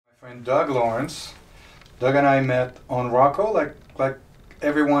friend Doug Lawrence. Doug and I met on Rocko, like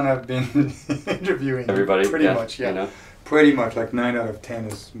everyone I've been interviewing. Everybody, pretty much, yeah. You know? Pretty much, like 9 out of 10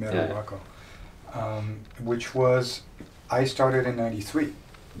 is met on Yeah. Rocko, which was, I started in '93,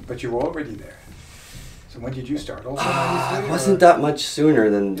 but you were already there. So when did you start? Also '93? It wasn't that much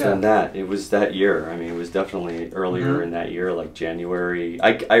sooner than Yeah. that. It was that year. I mean, it was definitely earlier in that year, like January.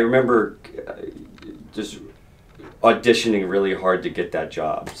 I remember just auditioning really hard to get that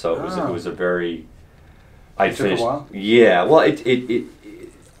job. So it was a very. It took a while? Yeah. Well,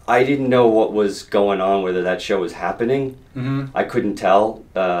 I didn't know what was going on, whether that show was happening. I couldn't tell.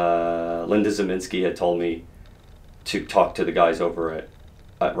 Linda Zeminski had told me to talk to the guys over at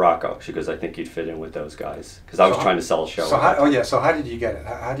Rocko. She goes, I think you'd fit in with those guys. Because I was trying to sell a show. So how did you get it?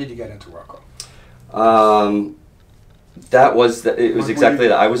 How did you get into Rocko? That was it was exactly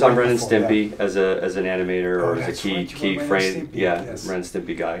that. I was on Ren and before, Stimpy as an animator or as a key frame. Yeah, yes. Ren and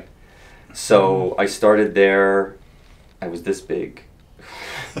Stimpy guy. So I started there. I was this big.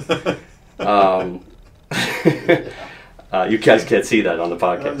 You guys can't see that on the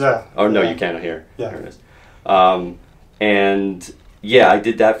podcast. Yeah. Oh no, Yeah. you can't hear. Yeah. There it is. And yeah, I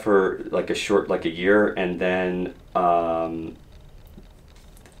did that for like a year, and then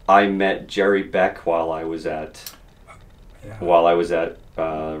I met Jerry Beck while I was at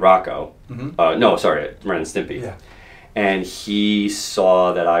Rocko. No, sorry, at Ren and Stimpy. Yeah. And he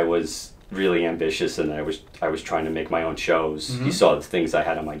saw that I was really ambitious and that I was trying to make my own shows. He saw the things I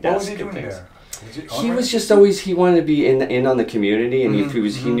had on my desk. What was he doing and things. there? He was just always, he wanted to be in on the community, and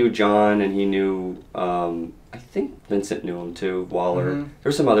he knew John, and he knew I think Vincent knew him too, Waller. There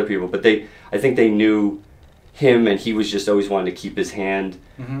were some other people, but I think they knew him, and he was just always wanting to keep his hand,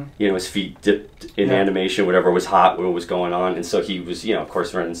 his feet dipped in animation, whatever was hot, what was going on, and so he was, of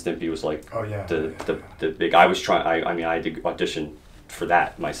course, Ren and Stimpy was like the big. I was trying. I mean, I had to audition for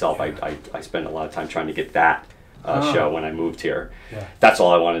that myself. I spent a lot of time trying to get that show when I moved here. Yeah. That's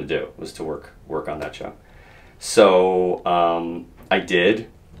all I wanted to do, was to work on that show. So I did.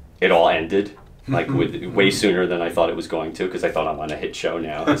 It all ended like way sooner than I thought it was going to, because I thought I'm on a hit show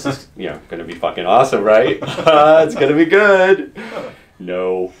now. This is going to be fucking awesome, right? It's going to be good.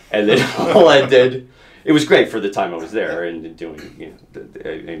 No, and then it all ended. It was great for the time I was there and doing.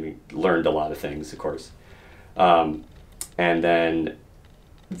 I learned a lot of things, of course, and then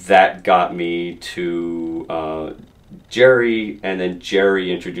that got me to Jerry, and then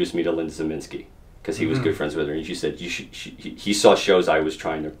Jerry introduced me to Linda Zeminski, because he was good friends with her, and she said he saw shows I was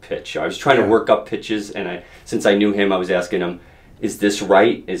trying to pitch. I was trying to work up pitches, and since I knew him, I was asking him, is this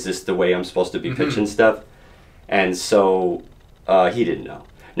right? Is this the way I'm supposed to be pitching stuff? And so he didn't know.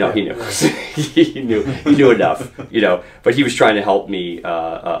 No, he knew. he knew enough, but he was trying to help me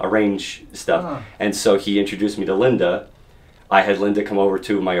arrange stuff. And so he introduced me to Linda. I had Linda come over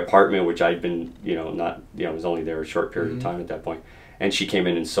to my apartment, which I'd been, I was only there a short period of time at that point. And she came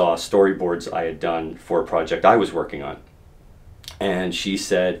in and saw storyboards I had done for a project I was working on. And she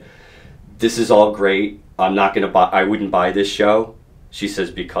said, this is all great. I'm not going to buy, I wouldn't buy this show. She says,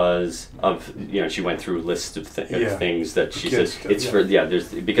 because of, she went through lists of things that she says, it's for,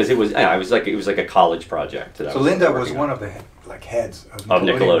 because it was like a college project. So Linda was one of the heads of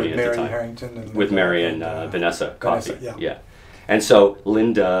Nickelodeon at the time. Harrington and with Mary and Vanessa Coffey. Yeah. And so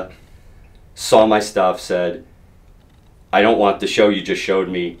Linda saw my stuff, said, I don't want the show you just showed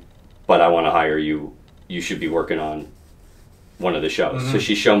me, but I want to hire you. You should be working on one of the shows. So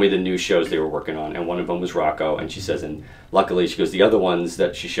she showed me the new shows they were working on, and one of them was Rocko. And she says, and luckily, she goes, the other ones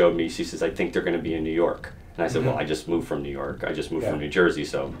that she showed me, she says, I think they're going to be in New York. And I said, well, I just moved from New York. I just moved from New Jersey,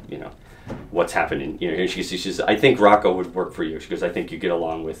 so, what's happening? She says, I think Rocko would work for you. She goes, I think you get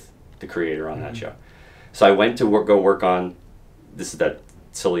along with the creator on that show. So I went to go work on, this is that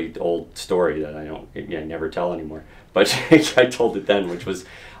silly old story that I never tell anymore. But I told it then, which was,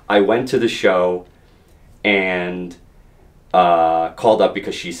 I went to the show and called up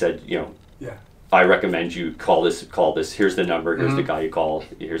because she said, I recommend you call this. Here's the number. Here's the guy you call.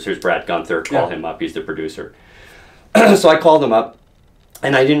 Here's Brad Gunther. Call him up. He's the producer. So I called him up,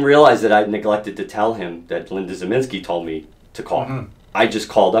 and I didn't realize that I'd neglected to tell him that Linda Zeminski told me to call. I just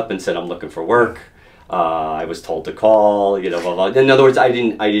called up and said, I'm looking for work. I was told to call. Blah, blah. In other words, I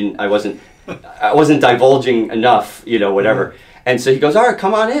wasn't divulging enough. Whatever. And so he goes, all right,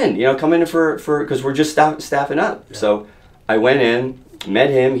 come on in. Come in for because we're just staffing up. Yeah. So I went in, met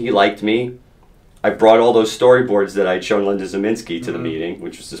him. He liked me. I brought all those storyboards that I'd shown Linda Zeminski to the meeting,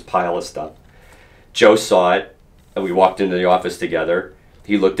 which was this pile of stuff. Joe saw it, and we walked into the office together.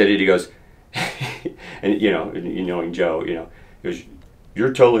 He looked at it. He goes, and knowing Joe, he goes,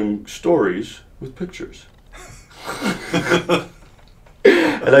 "You're telling stories with pictures."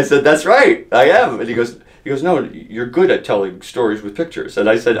 And I said, that's right, I am. And he goes, no, you're good at telling stories with pictures. And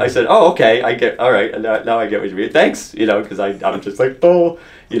I said, oh, okay, I get, all right, and now I get what you mean. Thanks, you know, because I'm just like, oh,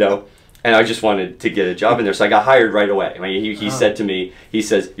 you know. And I just wanted to get a job in there, so I got hired right away. I mean, he said to me, he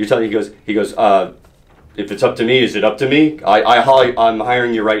says, you're telling, he goes, if it's up to me, is it up to me? I'm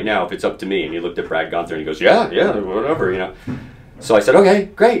hiring you right now if it's up to me. And he looked at Brad Gunther and he goes, yeah, whatever, you know. So I said, okay,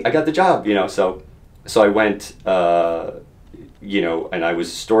 great, I got the job, you know. So I went, you know, and I was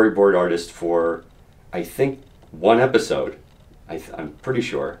a storyboard artist for, I think, one episode. I'm pretty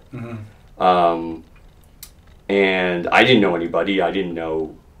sure. Mm-hmm. And I didn't know anybody. I didn't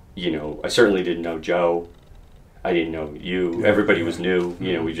know, you know, I certainly didn't know Joe. I didn't know you. Everybody was new.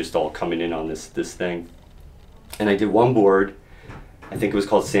 You know, we just all coming in on this thing. And I did one board. I think it was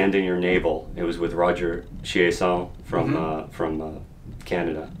called Sand in Your Navel. It was with Roger Chiasson from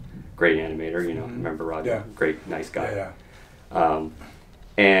Canada. Great animator, you know. Remember Roger? Yeah. Great, nice guy. Yeah.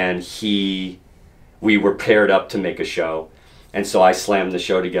 And we were paired up to make a show. And so I slammed the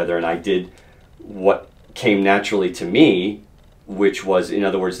show together and I did what came naturally to me, which was, in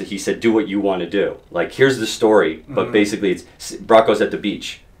other words, that he said, do what you want to do. Like, here's the story, but basically it's Rocko's at the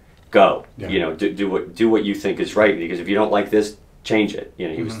beach. Go. Yeah. You know, do what you think is right, because if you don't like this, change it. You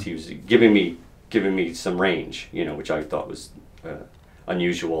know, he was giving me some range, you know, which I thought was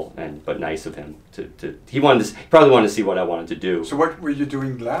unusual but nice of him he probably wanted to see what I wanted to do. So what were you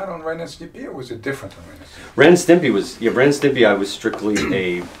doing, Glad on Ren and Stimpy, or was it different on Ren and Stimpy? Ren and Stimpy Ren and Stimpy I was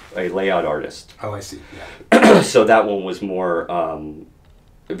strictly a layout artist. Oh, I see. Yeah. So that one was more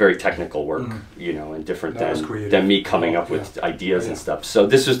very technical work, you know, and different than me coming up with ideas and stuff. So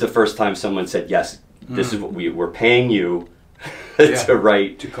this was the first time someone said, yes, this is what we're paying you to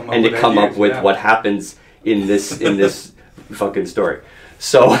write to come up with what happens in this fucking story.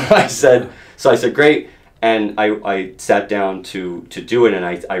 So I said great, and I sat down to do it, and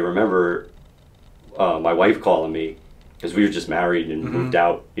I remember my wife calling me, because we were just married and moved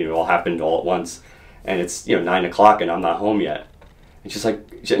out, you know, it all happened all at once, and it's, you know, 9 o'clock and I'm not home yet. And she's like,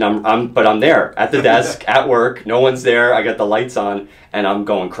 and I'm there at the desk at work, no one's there, I got the lights on, and I'm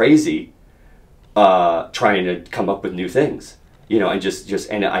going crazy trying to come up with new things, you know,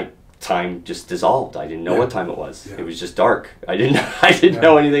 and time just dissolved. I didn't know what time it was. It was just dark. I didn't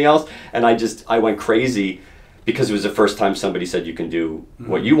know anything else, and I went crazy because it was the first time somebody said you can do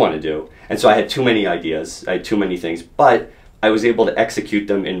what you want to do. And so I had too many ideas, I had too many things, but I was able to execute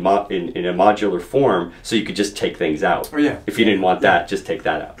them in a modular form, so you could just take things out. Oh, yeah. If you didn't want that, just take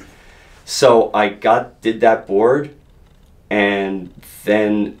that out. So I did that board, and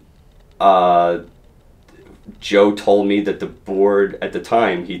then Joe told me that the board at the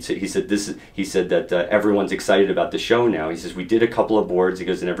time, he said that everyone's excited about the show now. He says, we did a couple of boards, he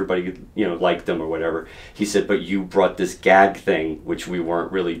goes, and everybody, you know, liked them or whatever. He said, but you brought this gag thing, which we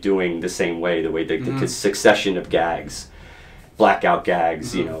weren't really doing the same way, the succession of gags, blackout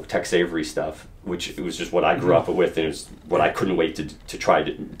gags, you know, Tex Avery stuff, which it was just what I grew up with, and it was what I couldn't wait to try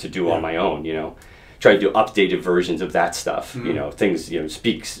to do on my own, you know. Try to do updated versions of that stuff, you know, things, you know,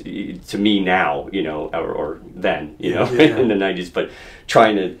 speaks to me now, you know, or then, you know, in the 90s, but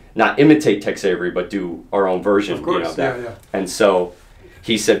trying to not imitate Tex Avery, but do our own version, of course, you know, that. And so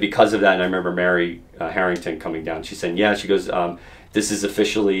he said, because of that, and I remember Mary Harrington coming down, she said, yeah, she goes, this is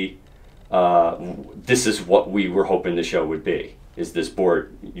officially, this is what we were hoping the show would be, is this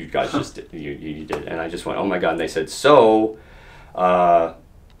board you guys just did, you did. And I just went, oh my God. And they said, so,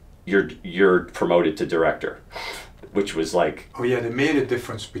 you're promoted to director, which was like, oh yeah, they made a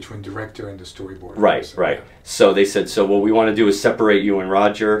difference between director and the storyboard. Right. So they said, what we want to do is separate you and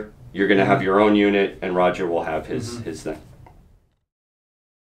Roger. You're going to have your own unit, and Roger will have his thing.